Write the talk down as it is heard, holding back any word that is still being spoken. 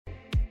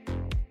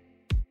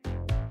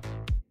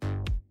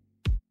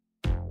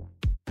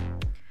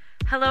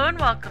Hello and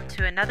welcome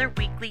to another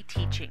weekly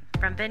teaching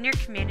from Vineyard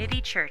Community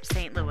Church,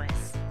 St. Louis.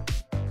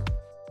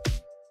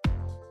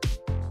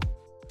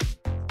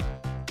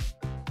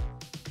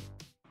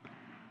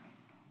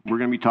 We're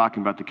going to be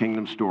talking about the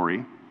kingdom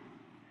story.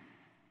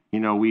 You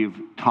know, you've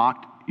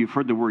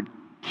heard the word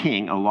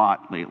king a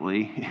lot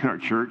lately in our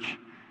church.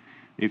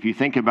 If you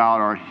think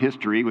about our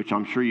history, which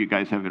I'm sure you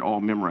guys have it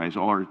all memorized,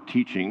 all our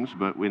teachings,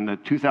 but in the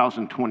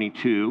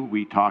 2022,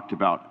 we talked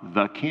about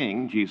the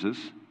King, Jesus.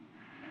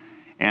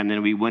 And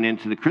then we went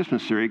into the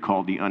Christmas series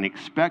called The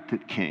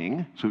Unexpected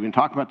King. So we've been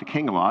talking about the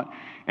King a lot.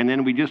 And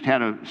then we just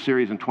had a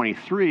series in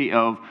 23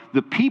 of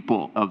the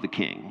people of the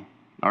King.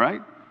 All right?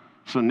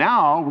 So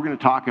now we're going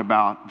to talk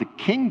about the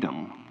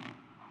kingdom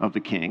of the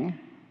King.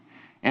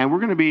 And we're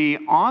going to be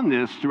on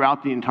this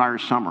throughout the entire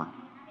summer.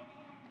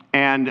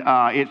 And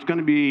it's going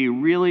to be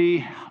really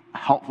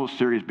helpful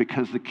series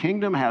because the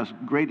kingdom has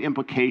great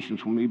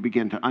implications when we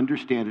begin to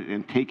understand it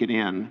and take it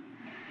in.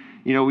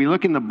 You know, we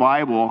look in the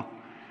Bible,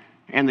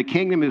 and the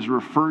kingdom is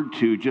referred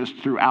to just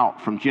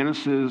throughout, from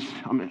Genesis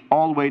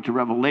all the way to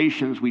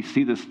Revelations. We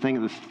see this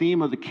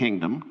theme of the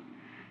kingdom.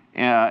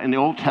 In the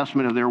Old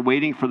Testament, they're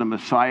waiting for the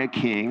Messiah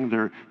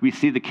King. We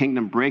see the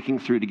kingdom breaking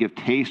through to give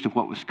taste of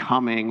what was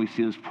coming. We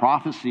see this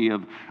prophecy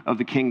of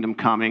the kingdom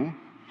coming.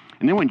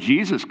 And then when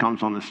Jesus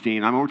comes on the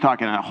scene, we're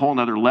talking at a whole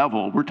other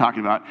level. We're talking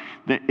about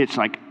that it's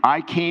like,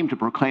 I came to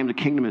proclaim the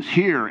kingdom is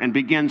here, and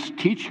begins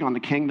teaching on the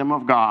kingdom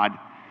of God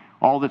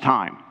all the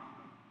time.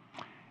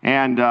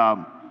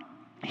 And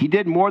he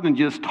did more than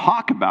just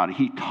talk about it.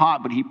 He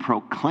taught, but he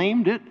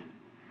proclaimed it,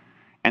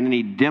 and then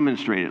he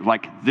demonstrated it.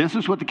 Like, this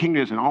is what the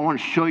kingdom is, and I want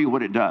to show you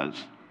what it does.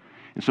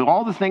 And so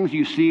all the things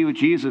you see with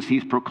Jesus,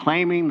 he's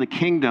proclaiming the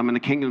kingdom and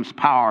the kingdom's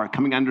power,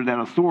 coming under that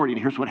authority,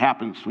 and here's what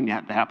happens when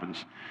that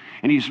happens.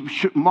 And he's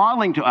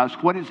modeling to us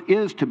what it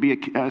is to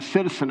be a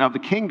citizen of the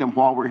kingdom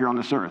while we're here on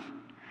this earth.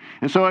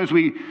 And so as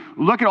we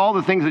look at all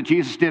the things that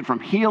Jesus did, from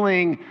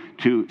healing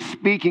to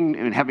speaking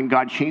and having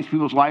God change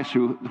people's lives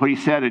through what he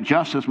said,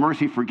 justice,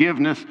 mercy,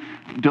 forgiveness,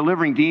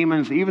 delivering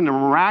demons, even the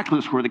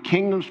miraculous where the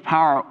kingdom's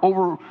power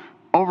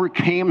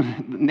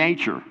overcame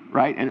nature,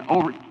 right? And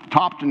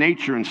overtopped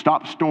nature and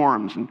stopped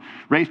storms and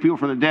raised people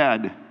from the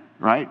dead,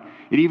 right?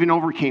 It even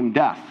overcame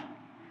death.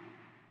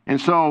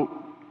 And so,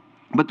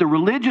 but the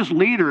religious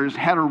leaders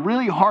had a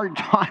really hard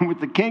time with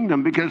the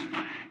kingdom because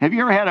have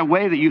you ever had a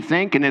way that you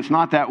think and it's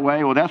not that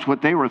way? Well, that's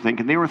what they were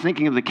thinking. They were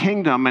thinking of the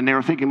kingdom, and they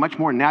were thinking much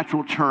more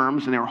natural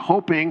terms, and they were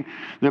hoping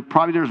that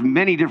probably there's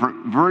many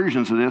different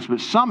versions of this, but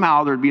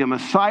somehow there'd be a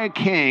Messiah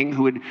King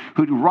who'd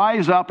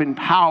rise up in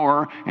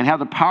power and have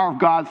the power of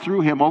God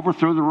through him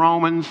overthrow the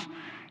Romans,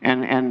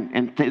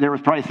 and they were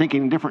probably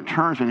thinking in different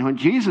terms. And when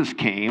Jesus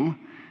came,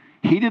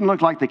 he didn't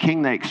look like the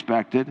king they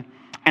expected.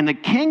 And the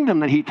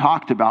kingdom that he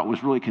talked about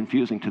was really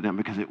confusing to them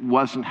because it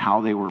wasn't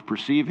how they were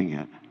perceiving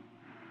it.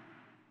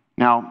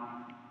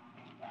 Now,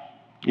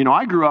 you know,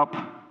 I grew up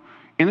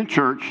in a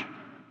church,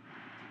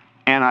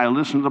 and I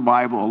listened to the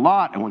Bible a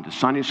lot. I went to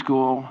Sunday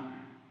school,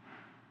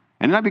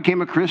 and then I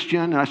became a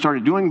Christian, and I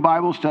started doing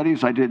Bible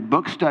studies. I did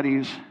book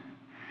studies,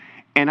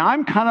 and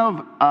I'm kind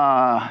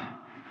of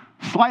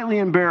slightly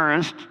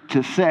embarrassed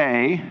to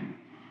say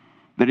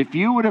that if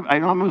you would have, I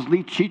was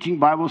teaching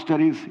Bible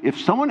studies, if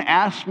someone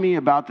asked me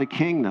about the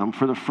kingdom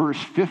for the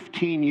first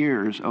 15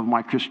 years of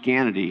my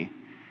Christianity,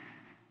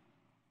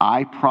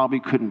 I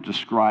probably couldn't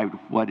describe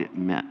what it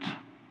meant.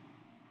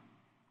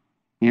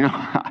 You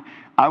know,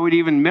 I would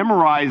even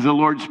memorize the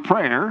Lord's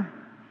Prayer,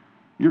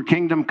 your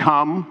kingdom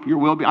come, your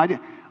will be.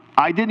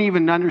 I didn't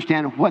even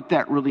understand what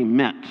that really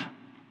meant,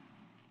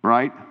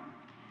 right?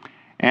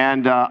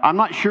 And I'm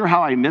not sure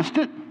how I missed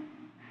it.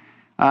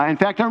 In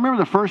fact, I remember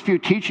the first few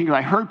teachings,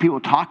 I heard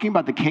people talking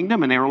about the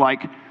kingdom, and they were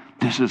like,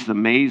 this is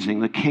amazing,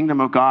 the kingdom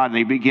of God. And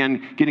they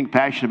began getting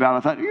passionate about it.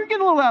 I thought, you're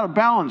getting a little out of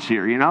balance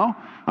here, you know?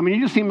 I mean,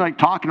 you just seem like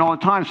talking all the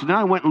time. So then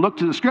I went and looked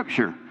to the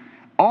scripture.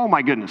 Oh,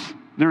 my goodness.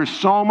 There is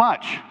so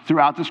much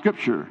throughout the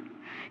scripture.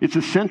 It's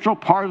a central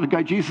part of the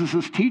guy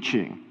Jesus'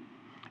 teaching.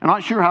 I'm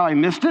not sure how I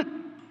missed it.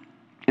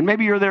 And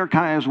maybe you're there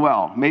kind of as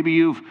well. Maybe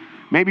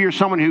you're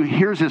someone who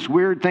hears this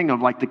weird thing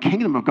of like the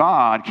kingdom of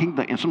God,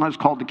 and sometimes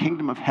called the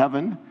kingdom of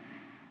heaven.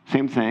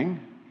 Same thing.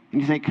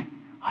 And you think,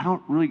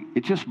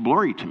 it's just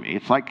blurry to me.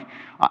 It's like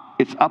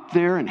it's up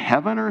there in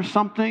heaven or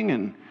something,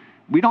 and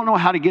we don't know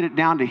how to get it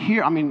down to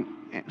here. I mean,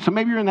 so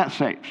maybe you're in that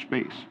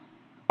space.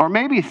 Or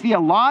maybe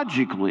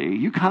theologically,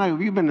 you've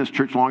been in this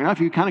church long enough,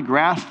 you kind of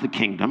grasp the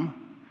kingdom,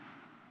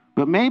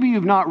 but maybe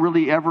you've not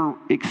really ever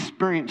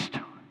experienced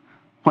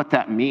what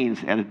that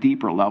means at a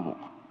deeper level,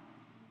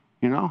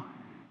 you know?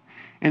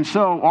 And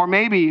so, or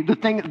maybe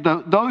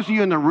those of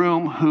you in the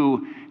room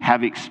who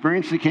have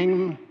experienced the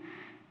kingdom,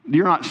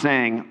 you're not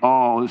saying,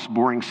 oh, this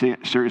boring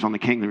series on the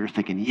kingdom. You're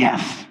thinking,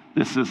 yes,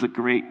 this is a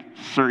great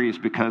series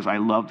because I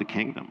love the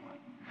kingdom.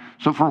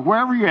 So for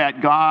wherever you're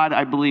at, God,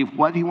 I believe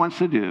what he wants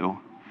to do,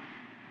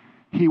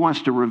 he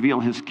wants to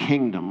reveal his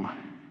kingdom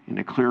in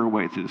a clearer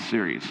way through the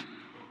series.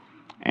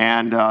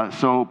 And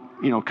so,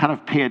 you know, kind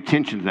of pay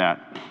attention to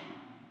that.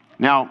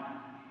 Now,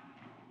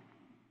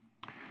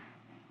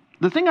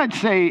 the thing I'd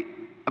say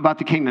about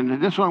the kingdom,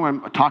 this one I'm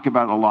going to talk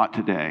about a lot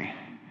today,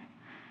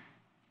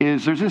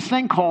 is there's this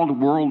thing called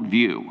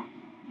worldview,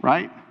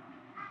 right?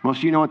 Most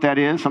of you know what that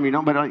is. Some of you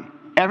don't, but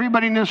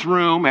everybody in this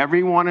room,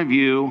 every one of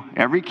you,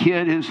 every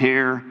kid is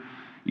here,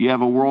 you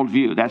have a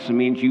worldview. That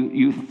means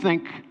you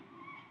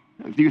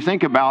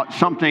think about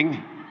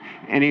something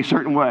in a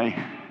certain way.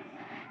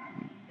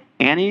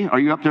 Annie, are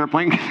you up there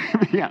playing?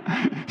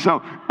 Yeah.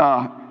 So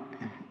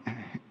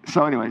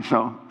anyway,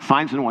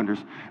 signs and wonders.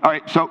 All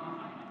right, so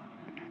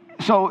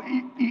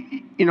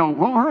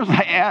where was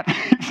I at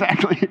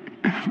exactly?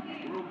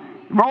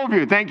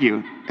 Worldview, thank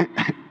you.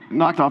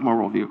 Knocked off my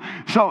worldview.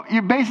 So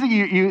you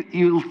basically,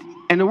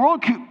 and the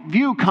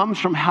worldview comes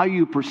from how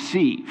you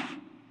perceive,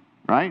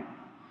 right?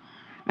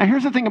 Now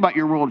here's the thing about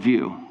your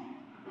worldview.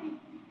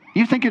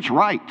 You think it's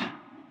right.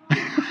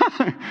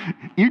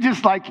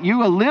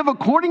 You live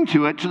according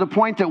to it to the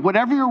point that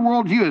whatever your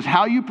worldview is,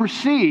 how you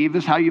perceive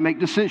is how you make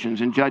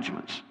decisions and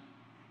judgments,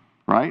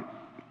 right?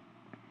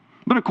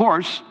 But of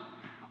course,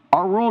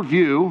 our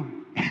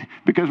worldview,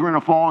 because we're in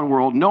a fallen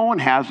world, no one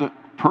has a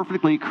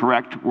perfectly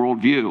correct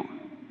worldview.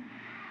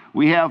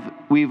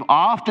 We've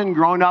often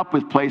grown up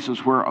with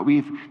places where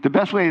the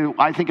best way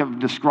I think of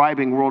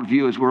describing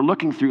worldview is we're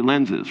looking through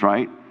lenses,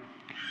 right?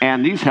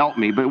 And these help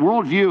me, but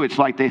worldview, it's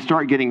like they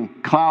start getting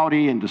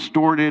cloudy and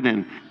distorted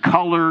and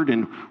colored,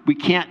 and we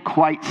can't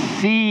quite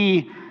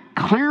see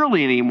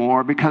clearly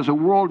anymore because the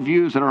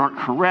worldviews that aren't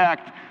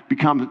correct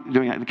become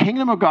doing that. The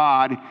kingdom of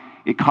God,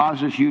 it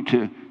causes you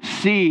to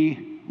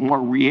see more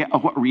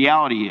what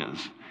reality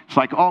is. It's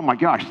like, oh my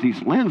gosh,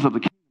 these lenses of the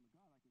kingdom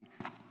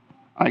of God,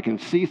 I can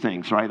see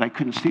things, right, I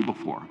couldn't see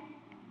before.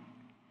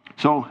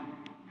 So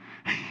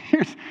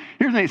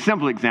here's a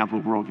simple example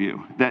of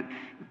worldview that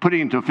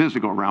putting into a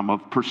physical realm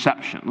of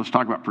perception. Let's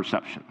talk about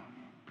perception.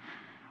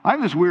 I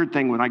have this weird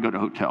thing when I go to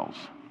hotels.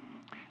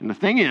 And the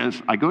thing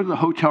is, I go to the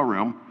hotel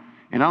room,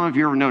 and I don't know if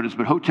you ever noticed,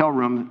 but hotel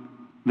room,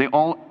 they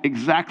all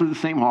exactly the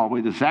same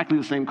hallway, exactly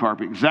the same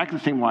carpet, exactly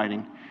the same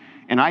lighting.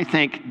 And I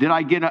think, did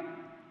I get a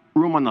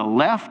room on the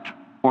left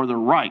or the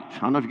right? I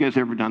don't know if you guys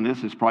have ever done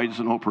this. It's probably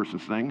just an old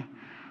person's thing.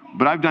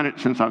 But I've done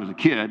it since I was a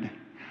kid.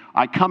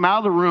 I come out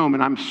of the room,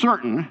 and I'm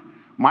certain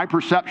my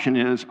perception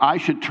is I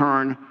should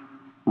turn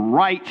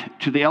right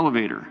to the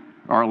elevator,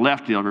 or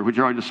left the elevator,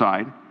 whichever I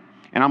decide.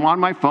 And I'm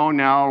on my phone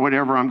now, or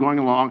whatever, I'm going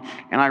along,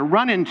 and I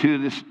run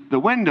into the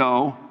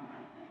window,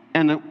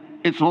 and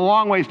it's a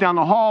long ways down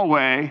the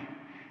hallway,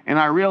 and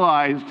I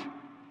realized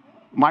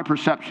my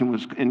perception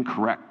was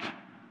incorrect.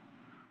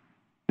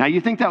 Now, you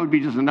think that would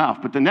be just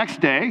enough, but the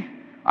next day,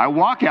 I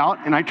walk out,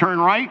 and I turn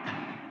right,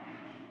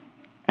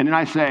 and then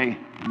I say,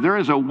 there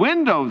is a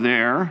window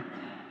there.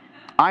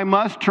 I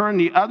must turn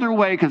the other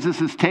way because this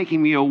is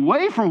taking me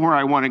away from where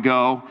I want to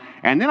go.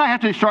 And then I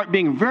have to start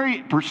being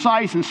very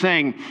precise and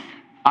saying,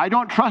 I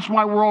don't trust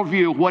my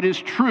worldview, what is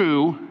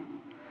true.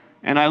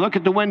 And I look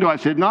at the window, I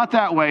said, not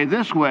that way,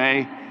 this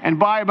way. And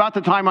by about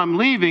the time I'm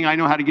leaving, I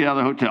know how to get out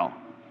of the hotel.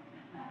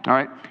 All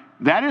right?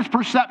 That is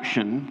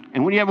perception.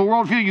 And when you have a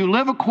worldview, you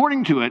live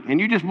according to it, and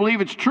you just believe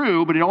it's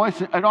true, but it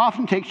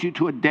often takes you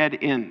to a dead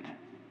end.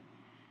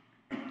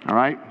 All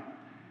right?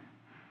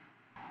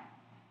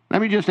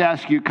 Let me just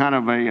ask you kind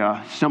of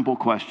a simple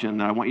question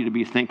that I want you to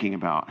be thinking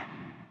about.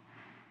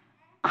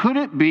 Could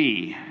it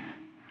be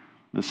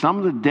that some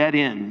of the dead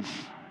ends,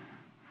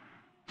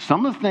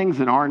 some of the things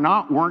that are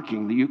not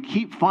working, that you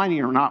keep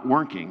finding are not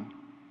working,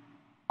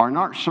 are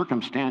not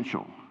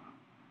circumstantial,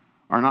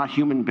 are not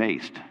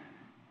human-based?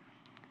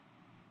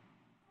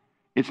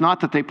 It's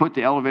not that they put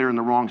the elevator in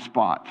the wrong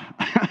spot.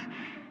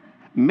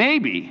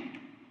 Maybe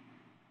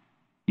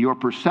your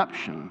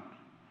perception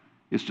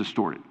is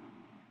distorted.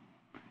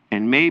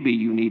 And maybe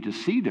you need to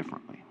see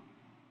differently.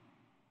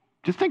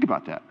 Just think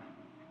about that.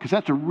 Because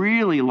that's a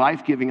really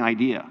life-giving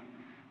idea,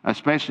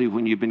 especially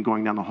when you've been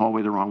going down the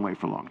hallway the wrong way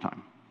for a long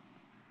time.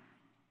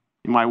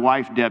 My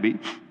wife, Debbie,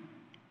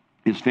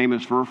 is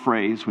famous for a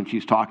phrase when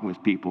she's talking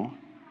with people.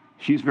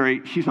 She's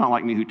not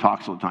like me who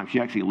talks all the time. She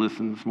actually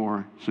listens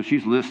more. So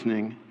she's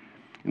listening.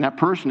 And that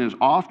person is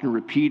often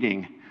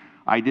repeating,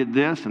 I did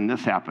this and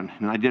this happened.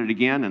 And I did it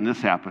again and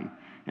this happened.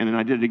 And then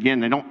I did it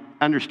again. They don't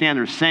understand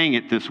they're saying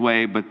it this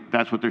way, but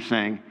that's what they're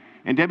saying.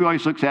 And Debbie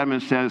always looks at him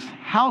and says,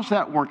 how's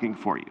that working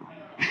for you?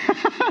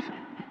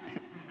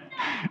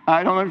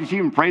 I don't know if she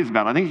even prays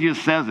about it. I think she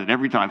just says it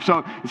every time.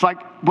 So it's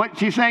like what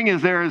she's saying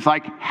is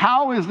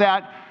how is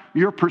that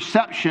your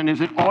perception?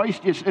 If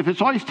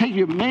it's always taking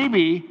you,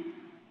 maybe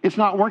it's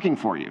not working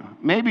for you.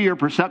 Maybe your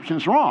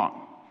perception's wrong.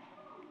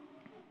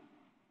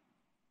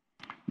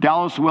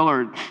 Dallas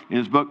Willard, in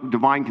his book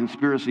Divine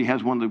Conspiracy,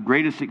 has one of the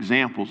greatest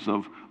examples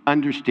of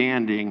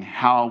understanding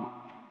how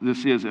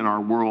this is in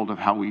our world of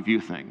how we view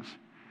things.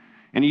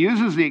 And he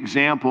uses the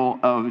example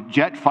of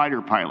jet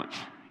fighter pilots.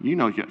 You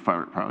know jet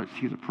fighter pilots.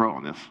 He's a pro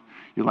on this.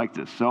 You like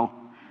this. So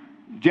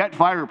jet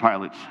fighter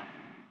pilots.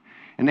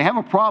 And they have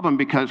a problem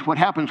because what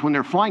happens when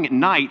they're flying at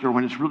night or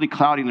when it's really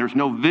cloudy and there's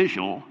no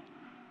visual,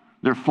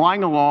 they're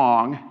flying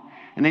along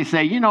and they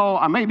say,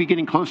 I may be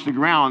getting close to the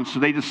ground, so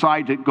they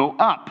decide to go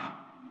up.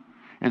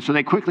 And so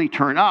they quickly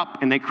turn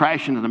up and they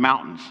crash into the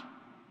mountains.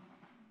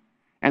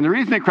 And the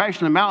reason they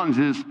crashed in the mountains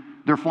is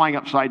they're flying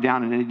upside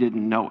down and they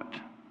didn't know it.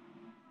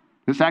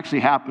 This actually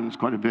happens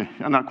quite a bit,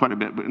 not quite a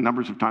bit, but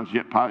numbers of times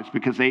jet pilots,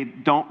 because they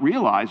don't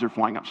realize they're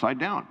flying upside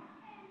down.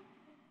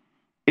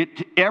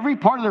 Every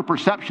part of their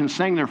perception is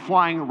saying they're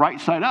flying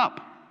right side up.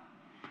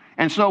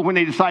 And so when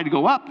they decide to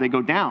go up, they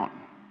go down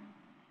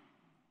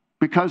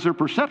because their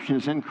perception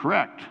is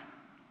incorrect.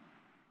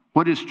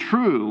 What is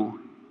true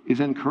is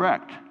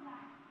incorrect.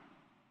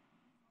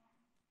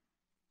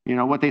 You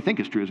know, what they think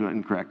is true is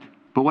incorrect.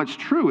 But what's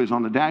true is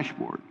on the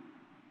dashboard.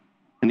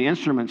 And the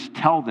instruments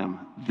tell them,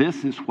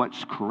 this is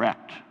what's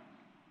correct.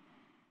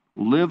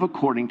 Live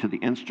according to the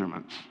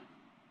instruments,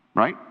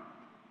 right?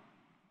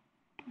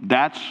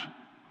 That's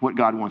what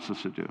God wants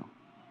us to do.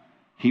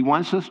 He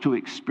wants us to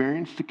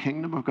experience the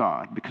kingdom of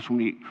God, because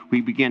when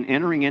we begin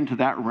entering into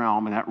that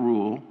realm and that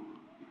rule,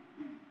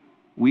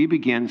 we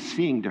begin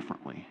seeing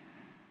differently.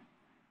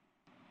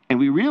 And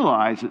we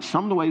realize that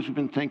some of the ways we've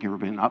been thinking have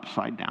been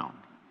upside down.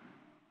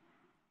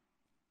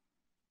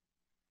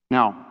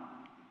 Now,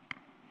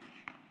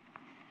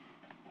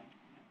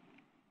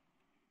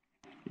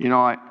 you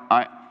know,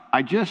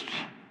 I just,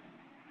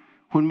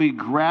 when we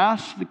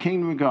grasp the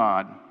kingdom of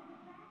God,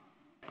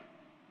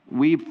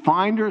 we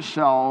find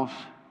ourselves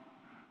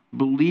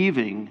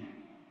believing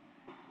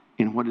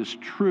in what is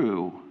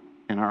true,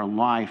 and our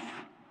life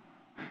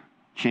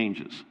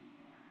changes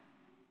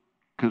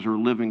because we're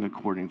living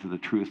according to the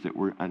truth that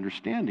we're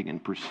understanding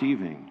and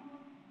perceiving.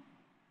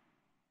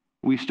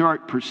 We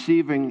start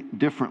perceiving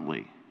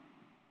differently.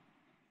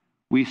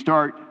 We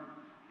start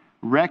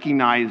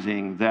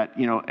recognizing that,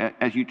 you know,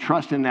 as you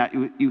trust in that,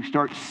 you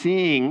start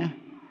seeing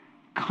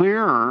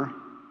clearer,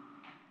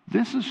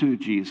 this is who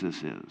Jesus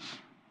is,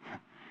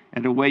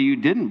 in a way you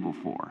didn't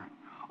before.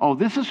 Oh,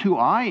 this is who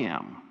I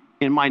am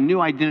in my new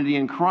identity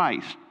in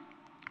Christ.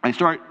 I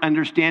start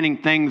understanding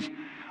things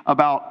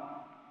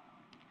about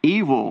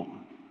evil.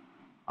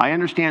 I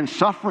understand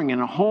suffering in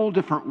a whole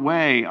different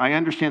way. I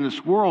understand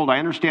this world. I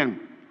understand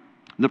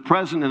the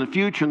present and the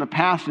future and the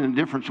past in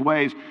different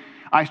ways.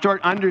 I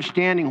start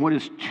understanding what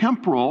is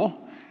temporal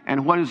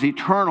and what is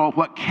eternal,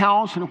 what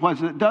counts and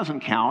what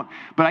doesn't count.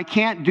 But I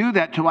can't do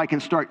that till I can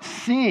start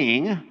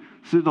seeing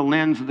through the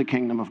lens of the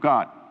kingdom of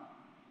God.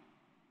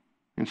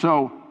 And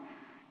so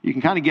you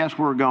can kind of guess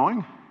where we're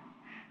going.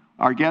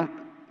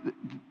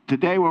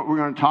 Today what we're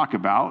going to talk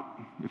about,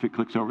 if it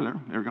clicks over there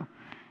we go,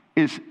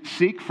 is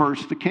seek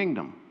first the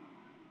kingdom.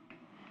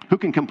 Who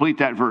can complete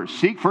that verse?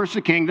 Seek first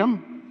the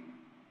kingdom.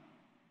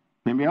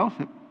 Anybody else?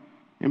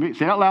 Anybody?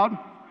 Say it out loud.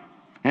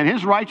 And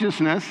his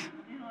righteousness,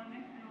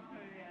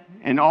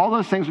 and all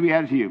those things will be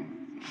added to you.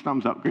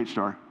 Thumbs up, great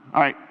star. All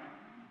right.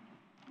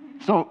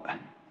 So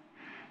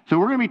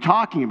we're going to be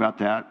talking about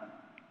that.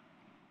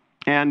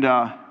 And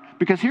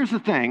because here's the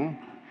thing,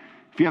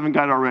 if you haven't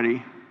got it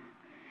already,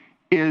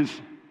 is,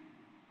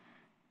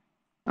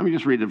 let me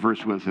just read the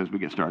verse with us as we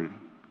get started.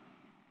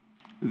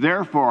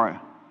 Therefore,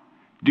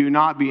 do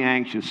not be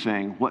anxious,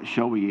 saying, what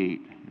shall we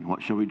eat, and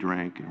what shall we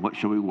drink, and what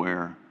shall we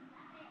wear?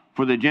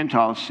 For the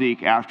Gentiles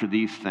seek after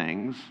these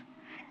things,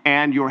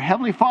 and your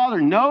heavenly Father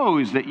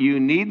knows that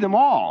you need them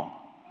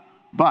all.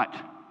 But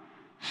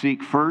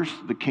seek first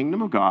the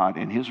kingdom of God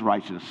and his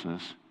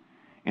righteousness,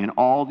 and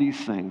all these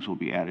things will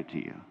be added to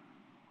you.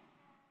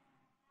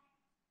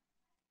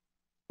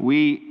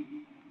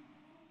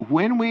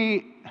 When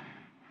we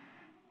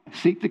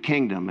seek the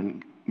kingdom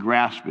and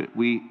grasp it,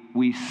 we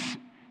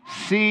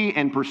see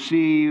and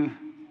perceive,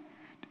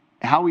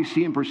 how we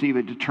see and perceive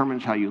it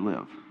determines how you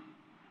live.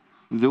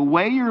 The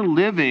way you're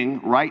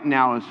living right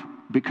now is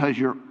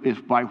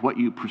by what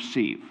you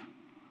perceive.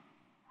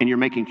 And you're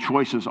making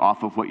choices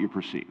off of what you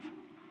perceive.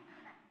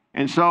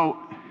 And so,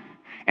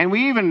 and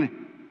we even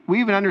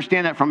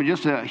understand that from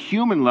just a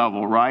human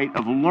level, right?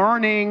 Of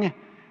learning,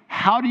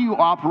 how do you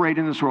operate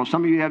in this world?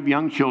 Some of you have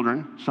young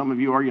children. Some of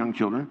you are young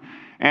children.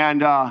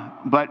 And,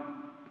 but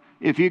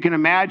if you can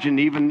imagine,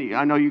 even,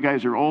 I know you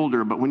guys are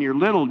older, but when you're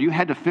little, you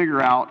had to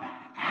figure out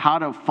how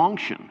to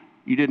function.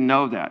 You didn't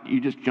know that. You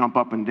just jump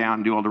up and down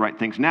and do all the right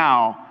things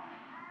now.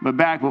 But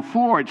back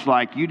before, it's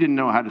like you didn't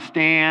know how to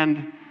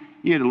stand.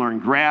 You had to learn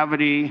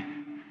gravity.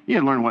 You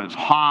had to learn what was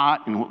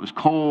hot and what was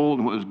cold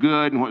and what was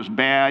good and what was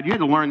bad. You had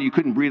to learn that you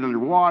couldn't breathe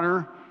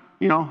underwater.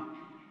 You know,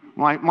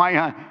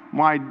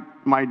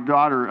 my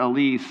daughter,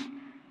 Elise,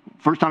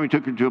 first time we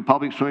took her to a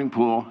public swimming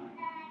pool,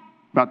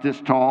 about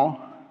this tall,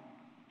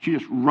 she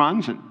just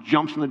runs and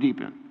jumps in the deep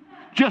end.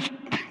 Just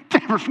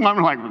never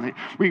swimming like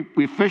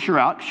we fish her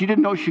out. She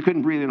didn't know she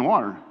couldn't breathe in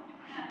water.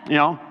 You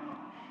know,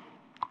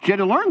 she had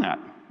to learn that.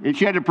 And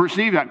she had to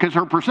perceive that because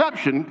her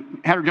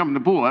perception had her jump in the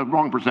pool. That was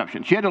wrong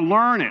perception. She had to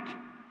learn it.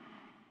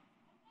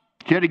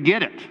 She had to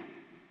get it.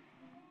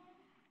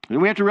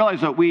 And we have to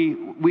realize that we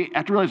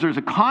have to realize there's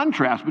a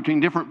contrast between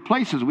different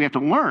places we have to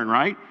learn,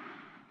 right?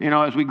 You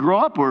know, as we grow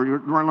up, we're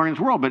learning this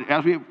world. But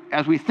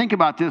as we think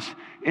about this,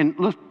 and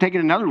let's take it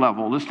another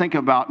level. Let's think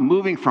about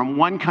moving from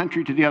one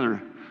country to the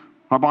other.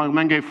 Our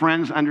Bangladesh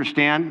friends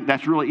understand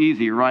that's really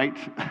easy, right?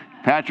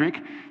 Patrick.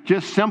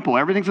 Just simple.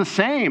 Everything's the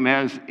same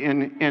as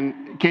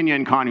in Kenya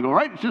and Congo,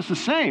 right? It's just the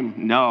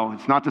same. No,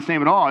 it's not the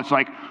same at all. It's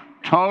like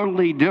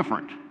totally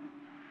different.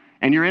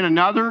 And you're in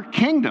another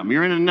kingdom.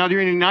 You're in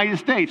the United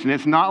States, and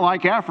it's not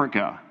like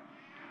Africa.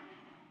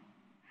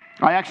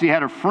 I actually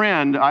had a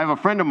friend. I have a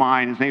friend of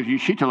mine. His name's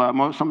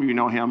Yushitala. Some of you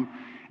know him.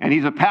 And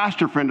he's a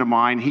pastor friend of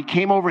mine. He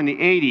came over in the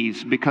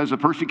 80s because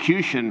of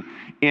persecution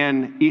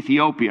in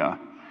Ethiopia.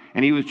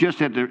 And he was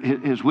just at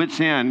his wit's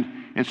end.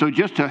 And so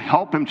just to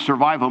help him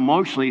survive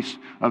emotionally,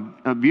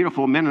 a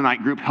beautiful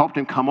Mennonite group helped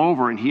him come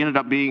over. And he ended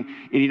up being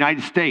in the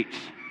United States.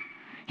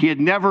 He had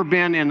never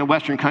been in the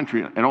Western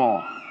country at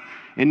all.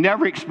 And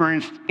never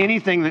experienced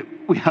anything that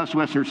we us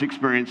Westerners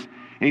experience.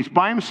 And he's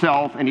by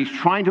himself, and he's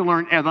trying to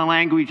learn the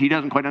language. He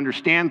doesn't quite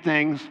understand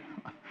things.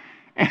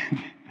 And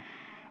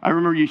I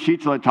remember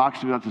Yushitala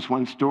talks about this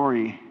one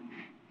story.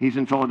 He's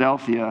in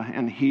Philadelphia,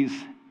 and he's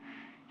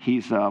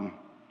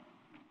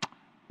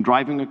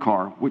driving a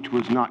car, which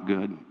was not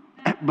good.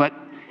 But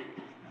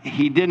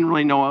he didn't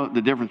really know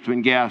the difference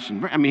between gas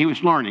and, he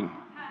was learning.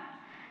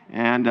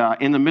 And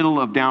in the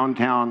middle of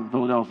downtown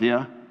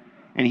Philadelphia,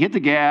 and he hit the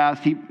gas.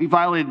 He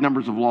violated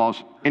numbers of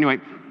laws. Anyway,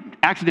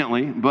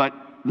 accidentally, but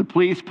the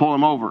police pull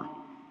him over.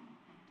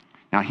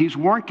 Now, he's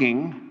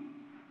working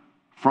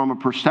from a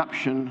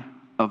perception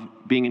of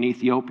being an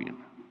Ethiopian,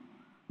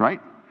 right?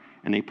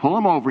 And they pull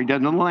him over. He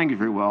doesn't know the language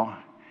very well.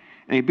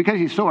 And because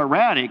he's so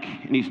erratic,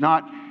 and he's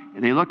not,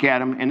 they look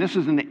at him, and this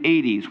is in the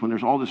 80s when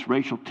there's all this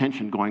racial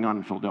tension going on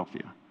in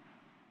Philadelphia.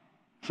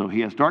 So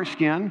he has dark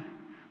skin.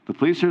 The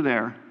police are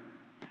there,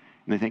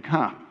 and they think,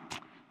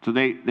 So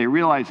they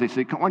realize, they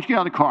say, why don't you get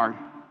out of the car?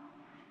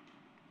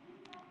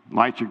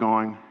 Lights are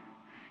going.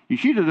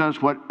 Yushitala does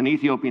what an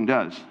Ethiopian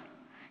does.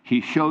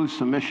 He shows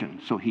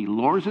submission. So he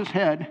lowers his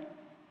head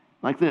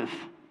like this.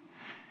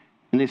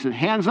 And they said,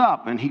 hands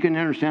up. And he couldn't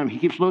understand him. He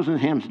keeps lowering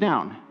his hands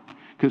down.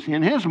 Because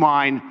in his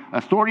mind,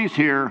 authority's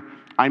here.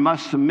 I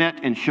must submit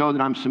and show that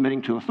I'm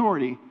submitting to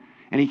authority.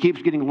 And he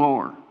keeps getting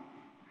lower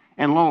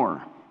and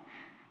lower.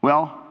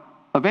 Well,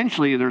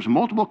 eventually there's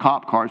multiple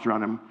cop cars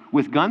around him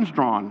with guns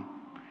drawn.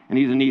 And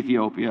he's in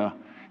Ethiopia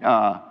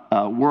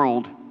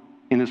world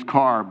in his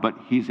car, but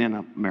he's in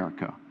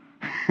America.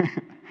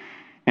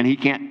 And he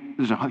can't,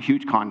 there's a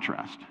huge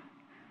contrast.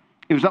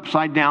 It was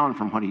upside down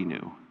from what he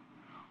knew.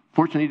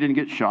 Fortunately, he didn't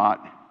get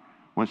shot.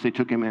 Once they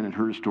took him in and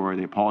heard his story,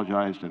 they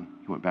apologized, and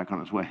he went back on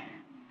his way.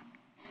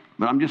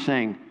 But I'm just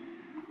saying,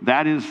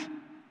 that is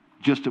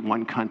just at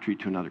one country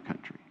to another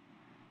country,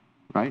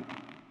 right?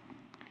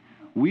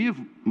 We have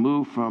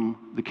moved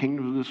from the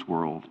kingdom of this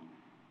world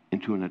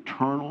into an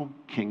eternal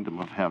kingdom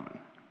of heaven.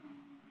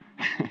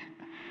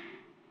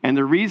 And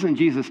the reason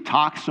Jesus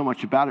talks so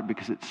much about it,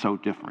 because it's so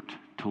different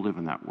to live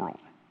in that world.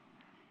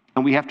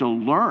 And we have to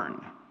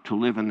learn to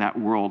live in that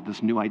world,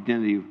 this new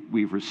identity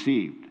we've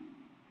received.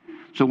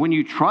 So when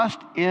you trust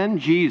in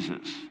Jesus,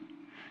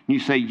 and you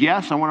say,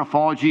 yes, I want to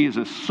follow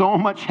Jesus, so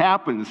much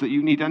happens that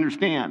you need to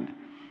understand.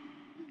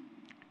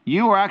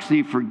 You are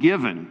actually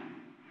forgiven.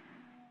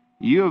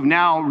 You have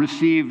now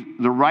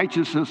received the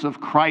righteousness of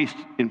Christ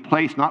in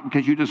place, not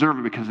because you deserve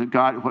it, because of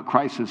God, what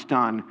Christ has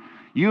done.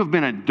 You have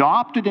been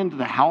adopted into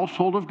the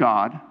household of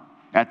God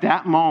at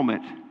that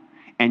moment,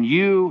 and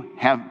you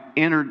have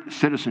entered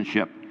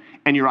citizenship.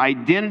 And your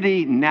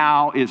identity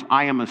now is,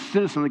 I am a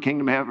citizen of the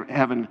kingdom of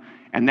heaven,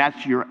 and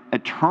that's your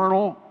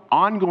eternal,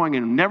 ongoing,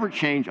 and never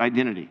change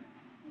identity.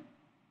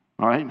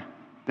 All right?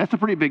 That's a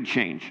pretty big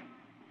change.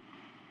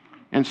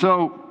 And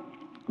so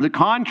the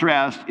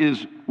contrast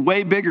is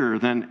way bigger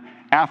than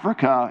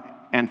Africa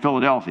and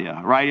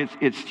Philadelphia, right?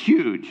 It's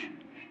huge.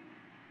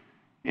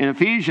 In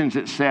Ephesians,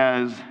 it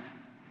says,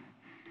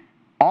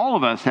 all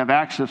of us have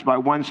access by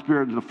one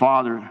Spirit to the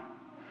Father,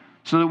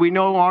 so that we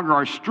no longer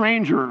are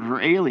strangers or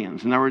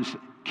aliens. In other words,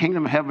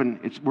 kingdom of heaven,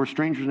 we're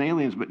strangers and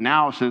aliens, but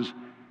now it says,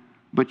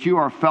 but you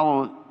are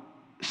fellow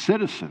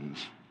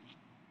citizens,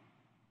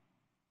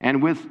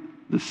 and with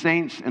the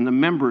saints and the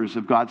members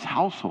of God's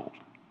household.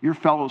 You're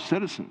fellow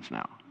citizens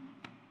now.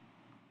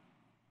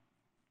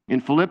 In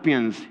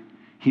Philippians,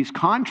 he's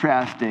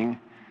contrasting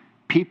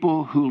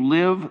people who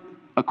live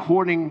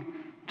according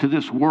to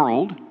this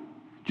world,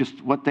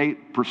 just what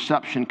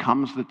perception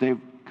comes that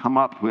they've come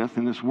up with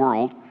in this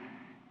world,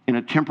 in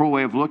a temporal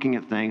way of looking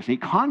at things. He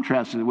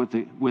contrasts it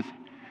with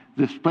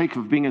this place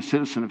of being a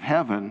citizen of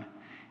heaven.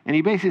 And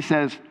he basically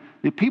says,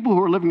 the people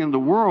who are living in the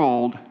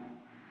world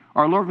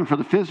are looking for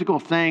the physical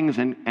things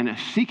and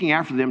seeking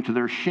after them to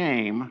their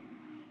shame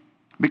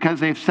because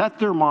they've set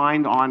their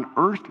mind on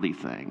earthly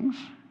things.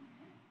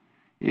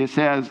 It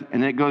says,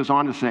 and it goes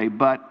on to say,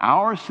 but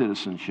our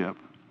citizenship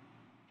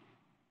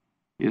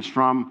is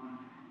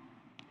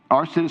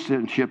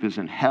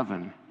in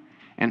heaven,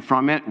 and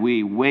from it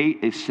we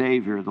wait a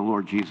Savior, the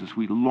Lord Jesus.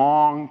 We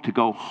long to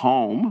go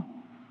home,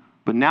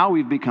 but now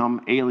we've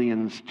become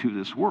aliens to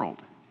this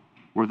world.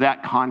 We're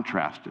that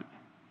contrasted.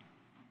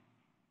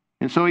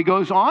 And so he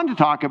goes on to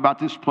talk about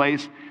this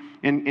place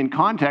in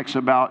context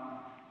about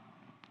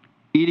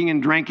eating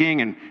and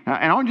drinking, and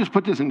I'll just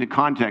put this into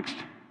context.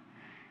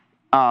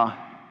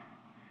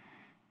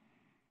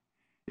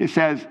 It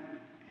says,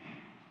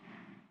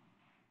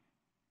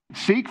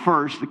 Seek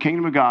first the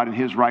kingdom of God and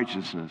his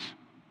righteousness.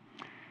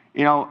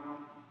 You know,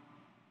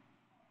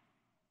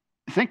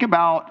 think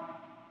about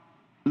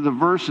the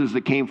verses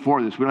that came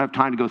for this. We don't have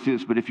time to go through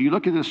this, but if you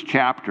look at this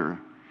chapter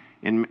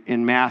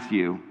in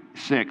Matthew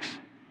 6,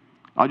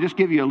 I'll just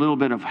give you a little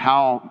bit of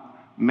how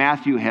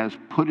Matthew has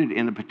put it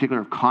in a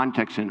particular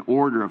context and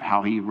order of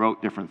how he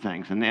wrote different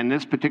things. And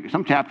this particular,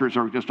 some chapters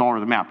are just all over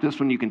the map. This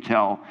one you can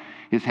tell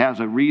has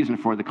a reason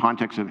for the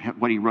context of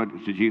what he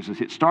wrote to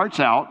Jesus. It starts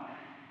out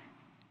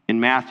in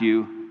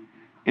Matthew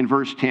in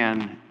verse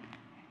 10,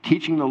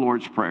 teaching the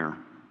Lord's Prayer,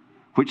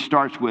 which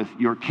starts with,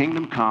 your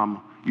kingdom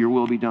come, your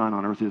will be done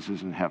on earth as it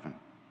is in heaven.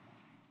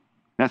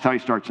 That's how he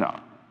starts out.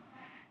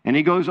 And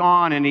he goes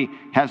on and he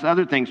has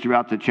other things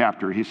throughout the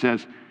chapter. He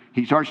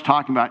starts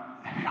talking about,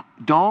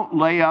 don't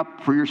lay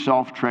up for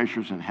yourself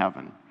treasures in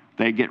heaven.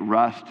 They get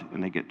rust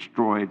and they get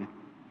destroyed.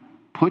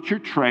 Put your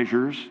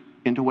treasures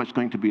into what's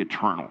going to be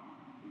eternal.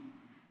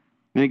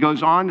 And he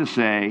goes on to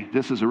say,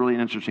 this is a really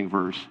interesting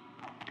verse,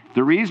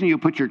 the reason you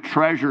put your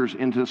treasures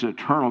into this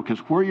eternal, because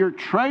where your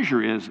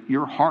treasure is,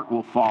 your heart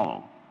will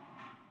follow.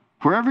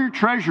 Wherever your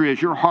treasure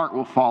is, your heart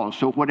will follow.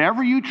 So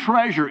whatever you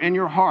treasure in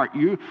your heart,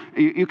 you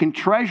can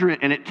treasure it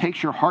and it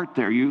takes your heart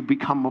there. You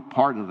become a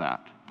part of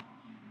that.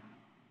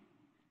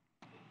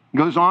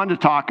 Goes on to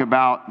talk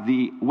about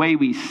the way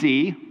we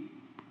see,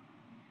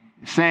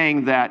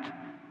 saying that,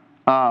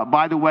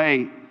 by the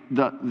way,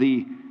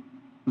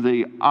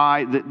 the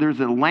eye, there's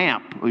a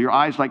lamp. Your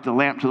eye's like the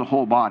lamp to the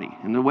whole body.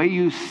 And the way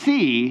you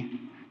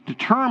see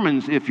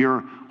determines if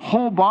your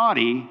whole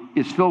body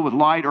is filled with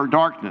light or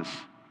darkness.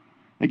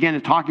 Again,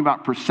 it's talking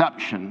about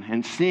perception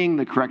and seeing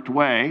the correct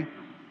way.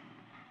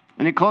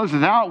 And it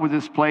closes out with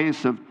this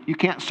place of you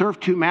can't serve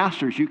two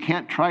masters. You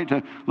can't try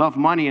to love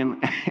money and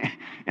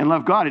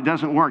love God. It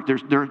doesn't work.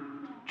 There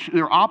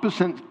are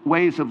opposite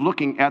ways of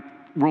looking at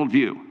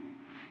worldview.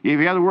 If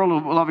you have the world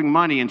of loving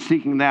money and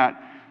seeking that,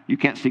 you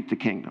can't seek the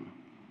kingdom.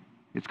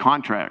 It's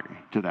contrary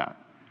to that.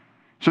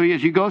 So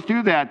as you go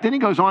through that, then he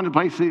goes on to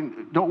place,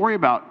 don't worry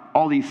about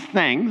all these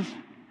things.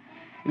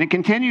 And it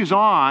continues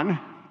on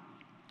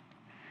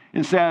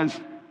and says,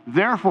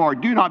 therefore,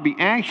 do not be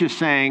anxious,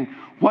 saying,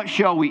 what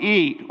shall we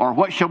eat, or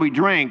what shall we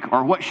drink,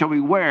 or what shall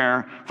we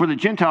wear? For the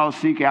Gentiles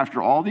seek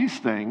after all these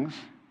things,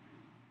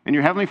 and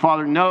your heavenly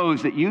Father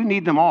knows that you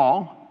need them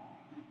all,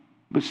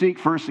 but seek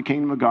first the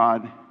kingdom of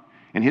God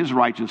and his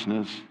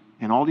righteousness,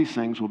 and all these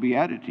things will be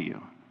added to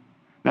you.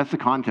 That's the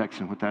context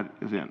in what that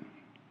is in.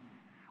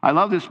 I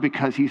love this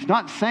because he's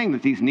not saying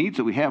that these needs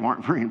that we have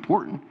aren't very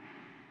important.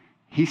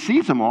 He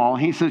sees them all,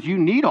 and he says, you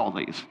need all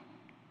these.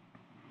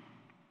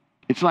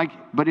 It's like,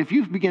 but if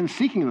you begin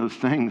seeking those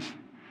things,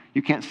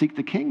 you can't seek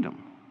the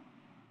kingdom.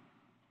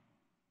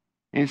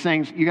 And he's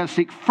saying you got to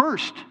seek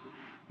first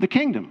the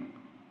kingdom.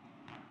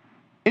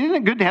 Isn't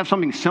it good to have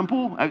something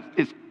simple?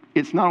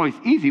 It's not always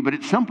easy, but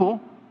it's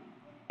simple.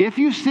 If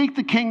you seek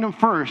the kingdom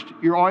first,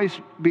 you're always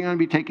going to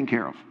be taken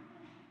care of.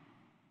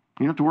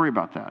 You don't have to worry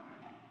about that.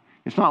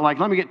 It's not like,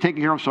 let me get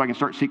taken care of so I can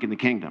start seeking the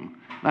kingdom.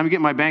 Let me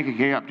get my bank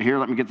account up to here.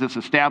 Let me get this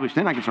established.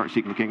 Then I can start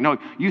seeking the kingdom. No,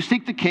 you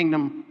seek the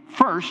kingdom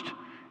first,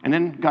 and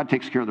then God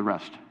takes care of the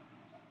rest.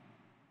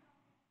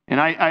 And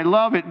I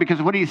love it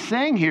because what he's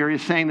saying here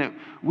is saying that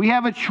we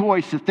have a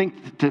choice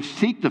to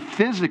seek the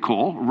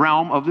physical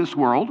realm of this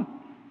world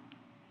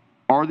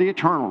or the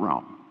eternal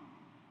realm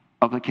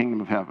of the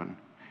kingdom of heaven.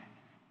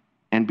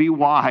 And be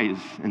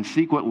wise and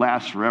seek what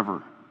lasts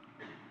forever.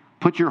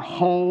 Put your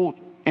whole,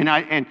 and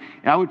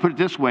I would put it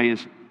this way,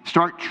 is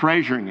start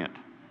treasuring it.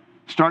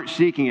 Start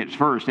seeking it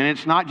first. And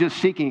it's not just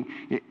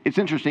seeking, it's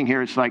interesting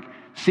here, it's like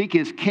seek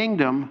his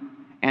kingdom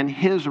and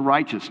his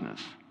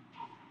righteousness.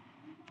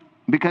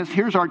 Because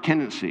here's our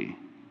tendency.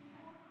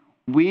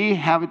 We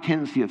have a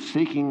tendency of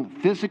seeking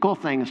physical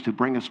things to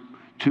bring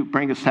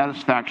us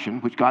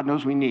satisfaction, which God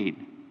knows we need.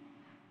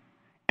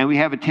 And we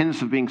have a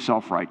tendency of being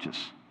self-righteous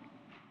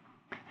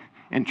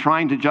and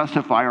trying to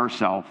justify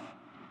ourselves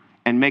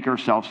and make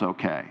ourselves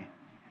okay.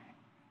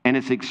 And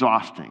it's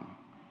exhausting.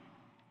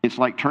 It's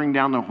like turning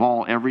down the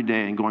hall every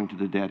day and going to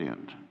the dead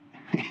end.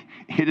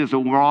 It is a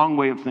wrong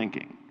way of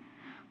thinking.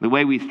 The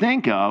way we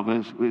think of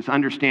is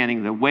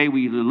understanding the way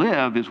we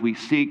live is we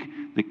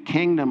seek the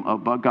kingdom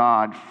of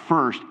God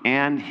first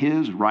and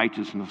his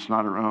righteousness,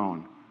 not our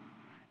own.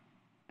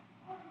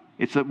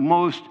 It's the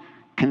most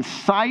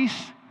concise,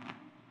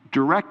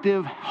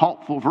 directive,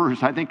 helpful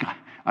verse I think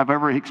I've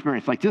ever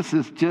experienced. Like, this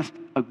is just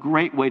a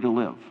great way to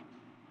live.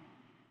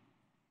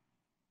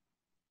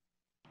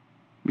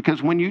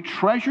 Because when you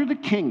treasure the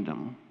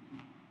kingdom,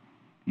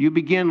 you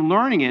begin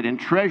learning it and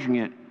treasuring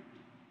it,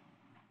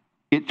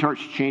 it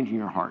starts changing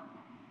your heart.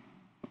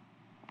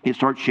 It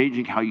starts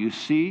changing how you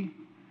see,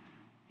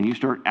 and you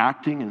start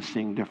acting and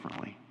seeing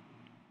differently.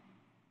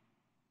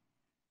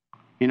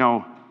 You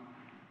know,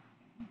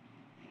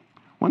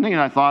 one thing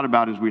that I thought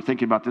about as we were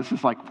thinking about this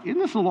is like,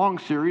 isn't this a long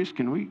series?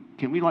 Can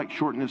we like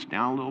shorten this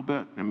down a little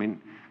bit? I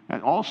mean,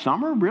 all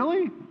summer,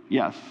 really?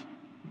 Yes.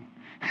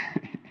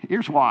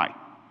 Here's why.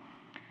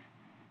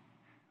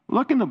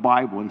 Look in the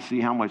Bible and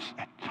see how much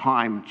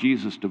time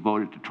Jesus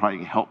devoted to trying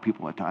to help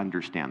people to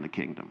understand the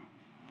kingdom.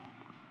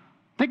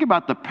 Think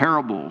about the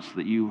parables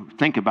that you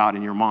think about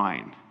in your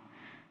mind.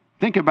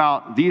 Think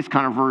about these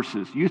kind of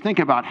verses. You think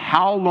about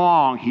how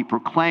long he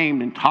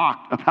proclaimed and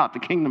talked about the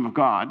kingdom of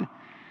God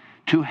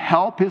to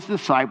help his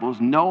disciples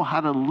know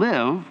how to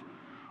live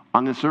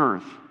on this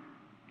earth.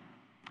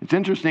 It's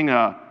interesting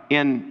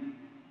in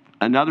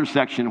another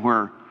section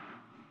where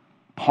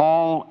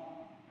Paul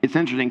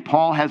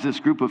has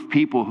this group of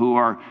people who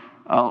are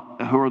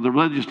the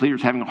religious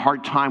leaders having a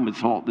hard time with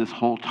this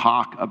whole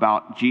talk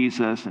about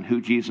Jesus and who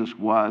Jesus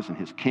was and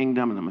his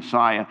kingdom and the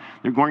Messiah.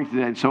 They're going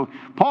through that. And so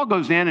Paul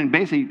goes in and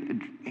basically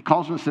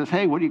calls them and says,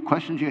 hey, what are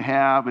questions you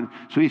have? And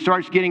so he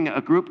starts getting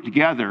a group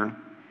together.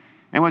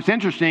 And what's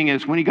interesting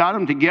is when he got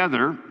them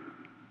together,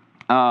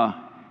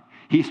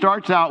 he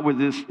starts out with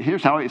this.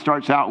 Here's how it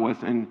starts out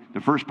with. And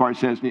the first part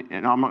says,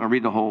 and I'm not going to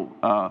read the whole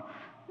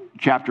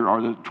chapter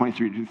or the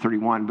 23 to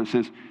 31, but it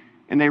says,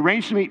 and they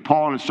arranged to meet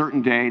Paul on a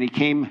certain day, and he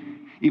came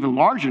even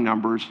larger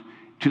numbers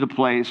to the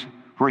place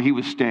where he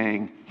was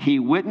staying. He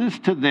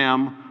witnessed to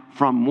them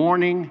from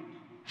morning.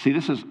 See,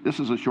 this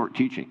is a short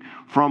teaching.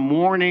 From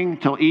morning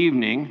till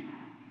evening.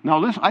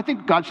 Now, I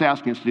think God's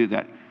asking us to do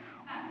that.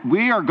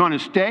 We are going to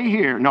stay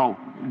here. No,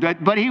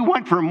 but he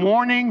went from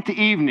morning to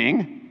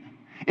evening,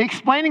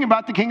 explaining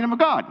about the kingdom of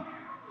God.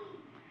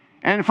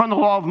 And from the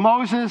law of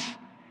Moses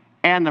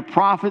and the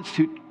prophets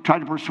who tried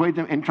to persuade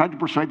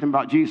them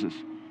about Jesus.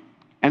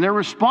 And their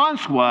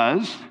response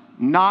was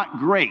not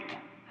great.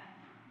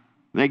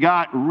 They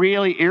got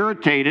really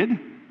irritated,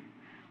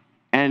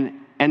 and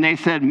they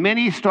said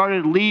many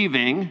started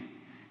leaving,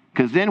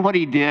 because then what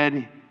he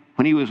did,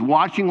 when he was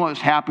watching what was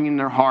happening in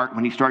their heart,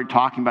 when he started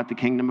talking about the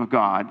kingdom of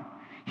God,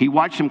 he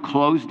watched them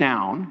close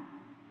down.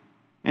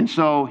 And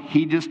so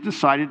he just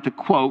decided to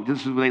quote, this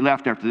is where they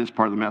left after this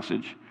part of the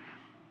message.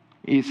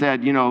 He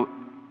said,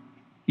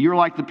 you're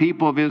like the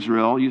people of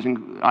Israel,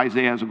 using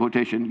Isaiah as a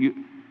quotation.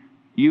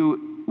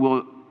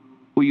 Will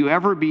you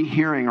ever be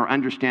hearing or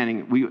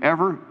understanding? Will you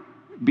ever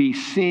be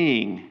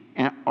seeing,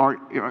 or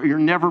you're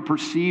never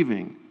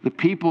perceiving? The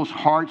people's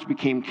hearts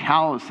became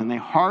callous, and they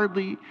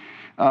hardly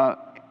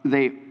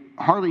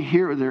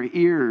hear with their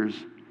ears.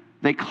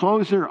 They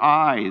close their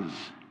eyes.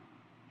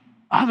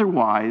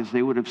 Otherwise,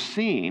 they would have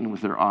seen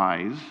with their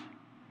eyes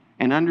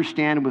and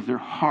understand with their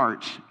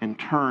hearts and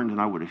turned,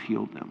 and I would have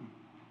healed them.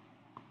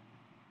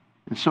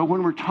 And so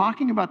when we're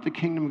talking about the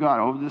kingdom of God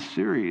over this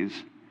series,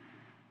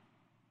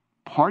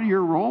 part of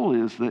your role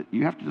is that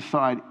you have to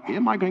decide,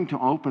 am I going to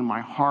open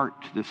my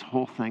heart to this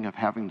whole thing of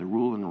having the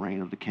rule and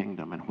reign of the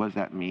kingdom? And what does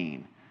that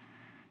mean?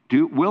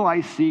 Will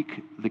I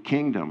seek the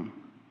kingdom?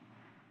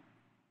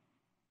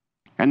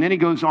 And then he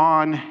goes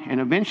on,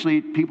 and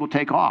eventually people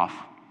take off.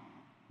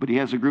 But he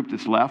has a group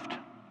that's left.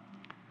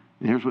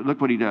 And look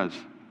what he does.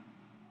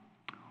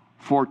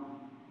 For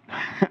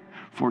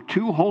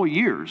 2 whole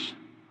years,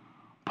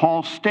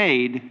 Paul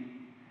stayed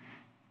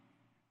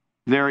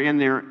there in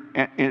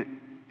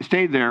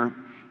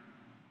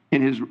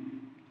his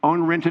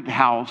own rented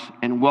house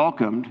and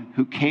welcomed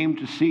who came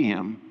to see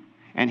him.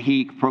 And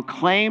he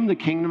proclaimed the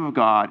kingdom of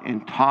God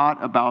and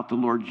taught about the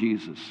Lord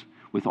Jesus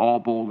with all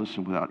boldness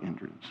and without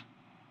hindrance.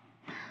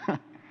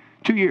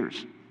 2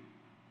 years.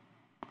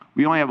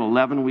 We only have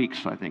 11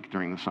 weeks, I think,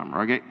 during the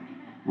summer. Okay?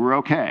 We're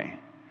okay.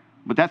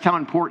 But that's how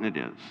important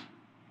it is.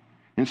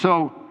 And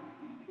so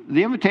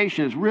the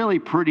invitation is really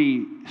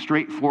pretty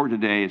straightforward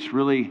today. It's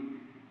really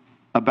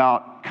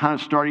about kind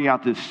of starting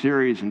out this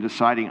series and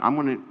deciding I'm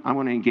going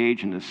to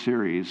engage in this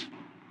series.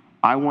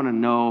 I want to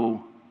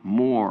know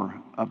more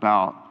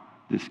about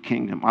this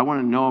kingdom. I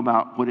want to know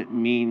about what it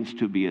means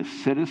to be a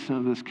citizen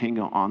of this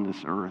kingdom on this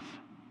earth.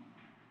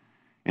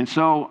 And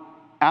so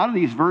out of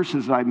these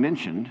verses I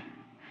mentioned,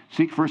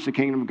 seek first the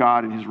kingdom of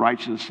God and his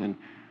righteousness, and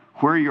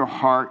where your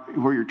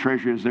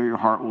treasure is, there your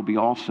heart will be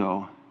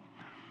also.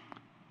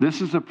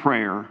 This is a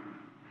prayer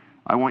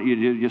I want you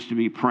to do, just to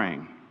be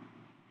praying.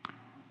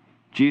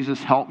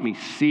 Jesus, help me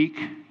seek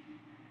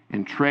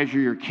and treasure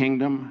your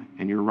kingdom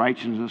and your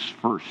righteousness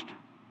first.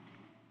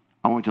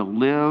 I want to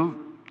live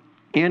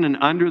in and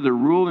under the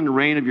rule and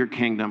reign of your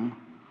kingdom.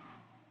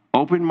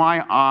 Open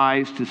my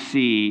eyes to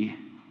see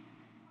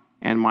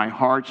and my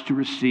hearts to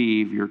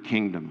receive your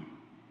kingdom.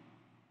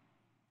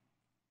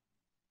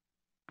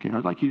 Okay,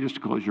 I'd like you just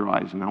to close your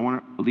eyes, and I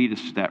want to lead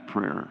us to that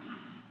prayer.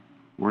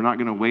 We're not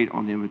going to wait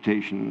on the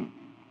invitation.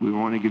 We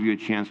want to give you a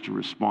chance to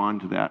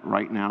respond to that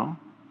right now.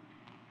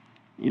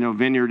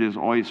 Vineyard is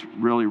always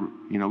really,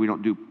 we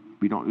don't do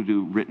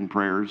written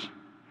prayers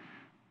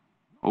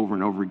over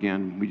and over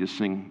again. We just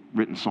sing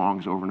written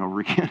songs over and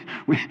over again.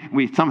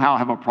 We somehow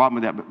have a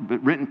problem with that,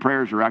 but written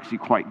prayers are actually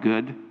quite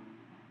good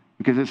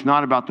because it's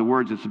not about the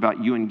words, it's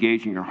about you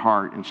engaging your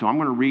heart. And so I'm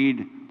going to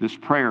read this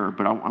prayer,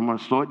 but I'm going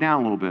to slow it down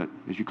a little bit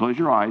as you close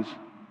your eyes.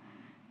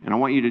 And I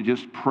want you to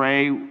just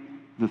pray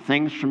the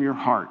things from your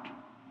heart.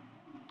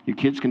 You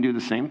kids can do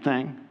the same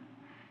thing.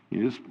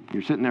 You're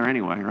sitting there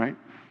anyway, right?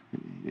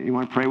 You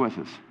want to pray with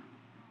us.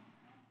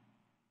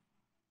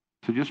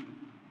 So just,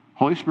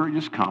 Holy Spirit,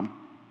 just come.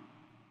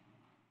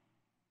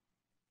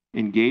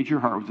 Engage your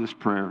heart with this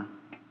prayer.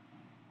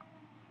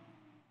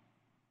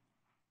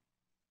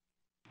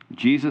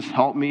 Jesus,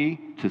 help me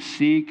to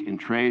seek and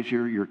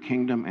treasure your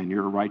kingdom and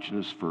your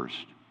righteousness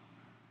first.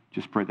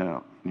 Just pray that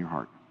out in your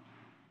heart.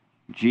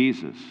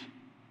 Jesus,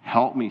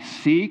 help me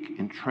seek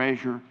and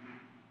treasure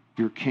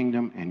your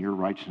kingdom and your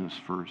righteousness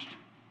first.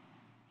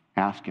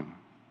 Ask him.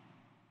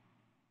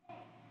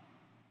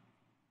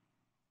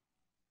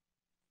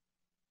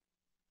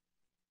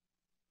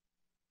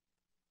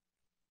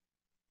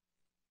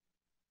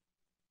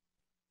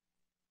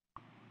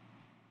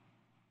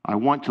 I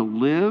want to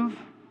live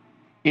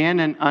in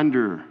and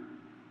under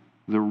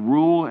the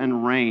rule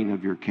and reign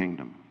of your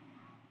kingdom.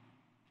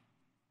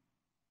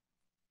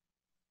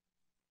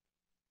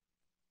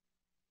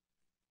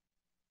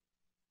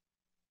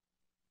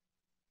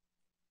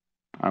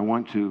 I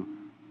want to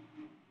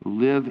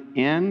live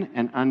in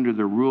and under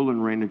the rule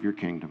and reign of your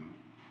kingdom.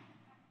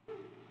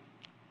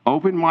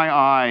 Open my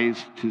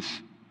eyes to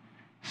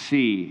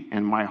see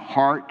and my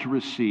heart to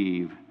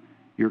receive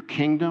your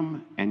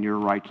kingdom and your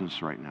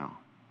righteousness right now.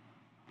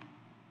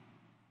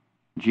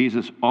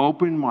 Jesus,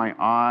 open my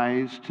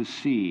eyes to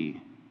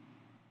see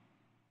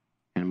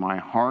and my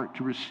heart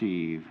to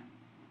receive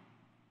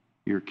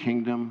your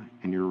kingdom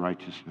and your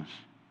righteousness.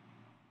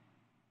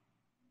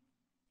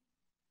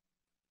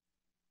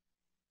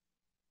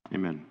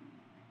 Amen.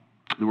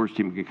 The worship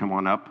team can come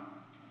on up.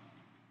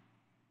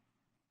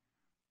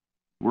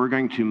 We're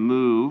going to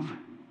move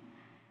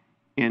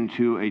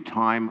into a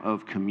time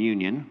of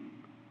communion.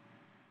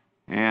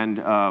 And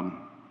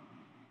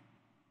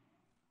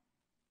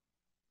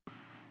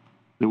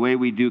the way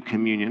we do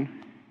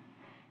communion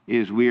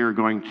is we are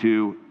going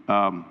to,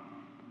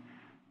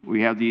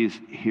 we have these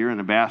here in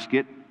a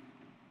basket,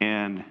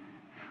 and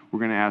we're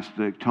going to ask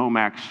the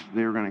Tomacs,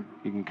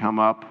 you can come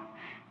up,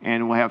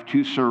 and we'll have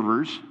two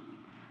servers.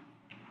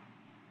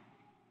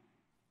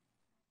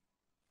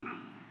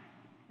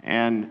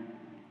 And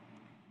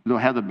they'll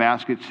have the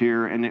baskets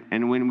here,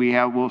 and when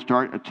we'll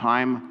start a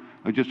time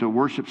of just a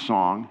worship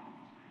song.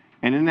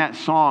 And in that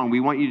song, we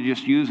want you to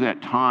just use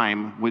that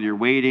time, whether you're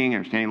waiting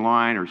or standing in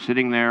line or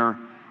sitting there,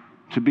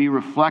 to be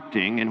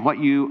reflecting. And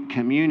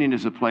communion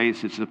is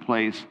it's a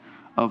place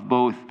of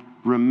both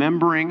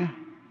remembering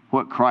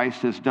what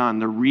Christ has done.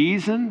 The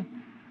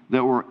reason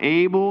that we're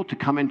able to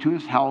come into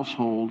his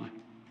household,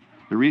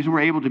 the reason we're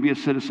able to be a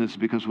citizen is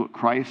because of what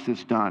Christ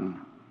has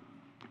done.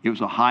 It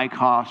was a high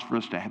cost for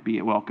us to be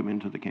welcome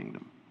into the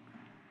kingdom.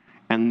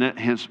 And that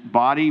his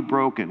body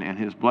broken and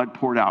his blood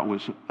poured out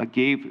was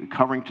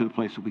covering to the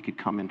place that we could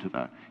come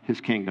into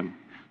his kingdom.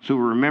 So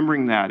we're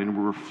remembering that, and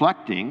we're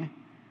reflecting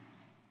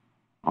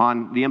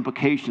on the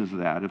implications of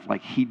that. If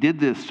he did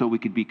this so we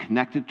could be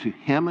connected to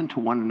him and to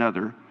one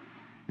another.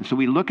 And so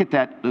we look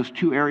at those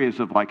two areas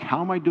of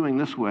how am I doing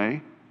this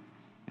way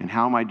and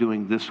how am I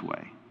doing this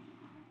way?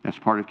 That's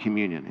part of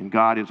communion. And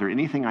God, is there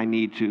anything I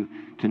need to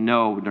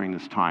know during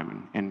this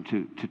time and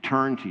to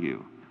turn to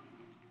you?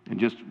 And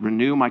just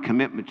renew my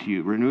commitment to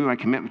you, renew my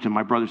commitment to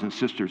my brothers and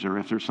sisters, or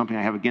if there's something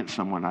I have against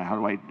someone, how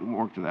do I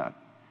work to that?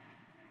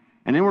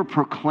 And then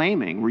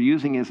we're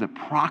using it as a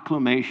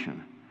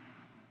proclamation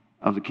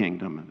of the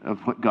kingdom, of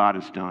what God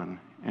has done,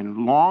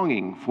 and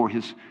longing for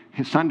his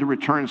son to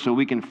return so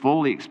we can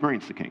fully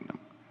experience the kingdom.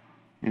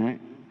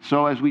 Right?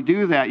 So as we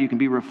do that, you can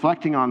be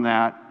reflecting on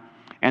that.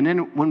 And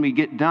then when we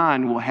get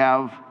done, we'll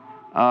have,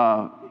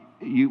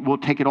 we'll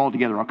take it all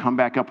together. I'll come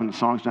back up when the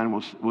song's done,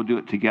 and we'll do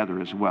it together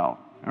as well.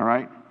 All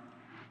right?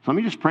 So let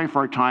me just pray for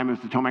our time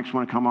if the Tomacs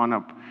want to come on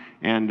up.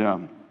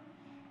 And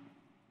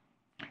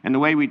the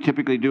way we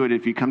typically do it,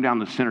 if you come down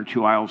the center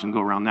two aisles and go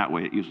around that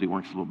way, it usually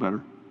works a little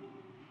better.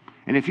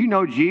 And if you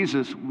know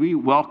Jesus, we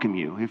welcome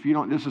you. If you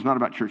don't, this is not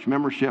about church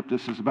membership.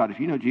 This is about,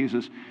 if you know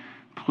Jesus,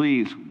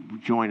 please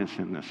join us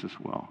in this as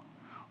well.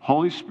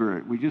 Holy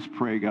Spirit, we just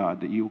pray,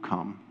 God, that you'll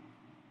come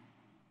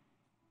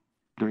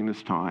during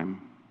this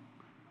time.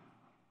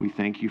 We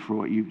thank you for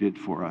what you did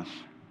for us.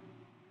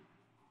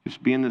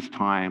 Just be in this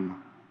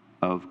time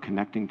of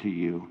connecting to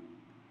you.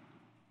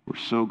 We're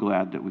so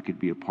glad that we could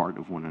be a part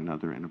of one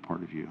another and a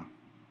part of you.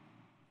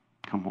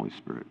 Come, Holy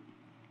Spirit.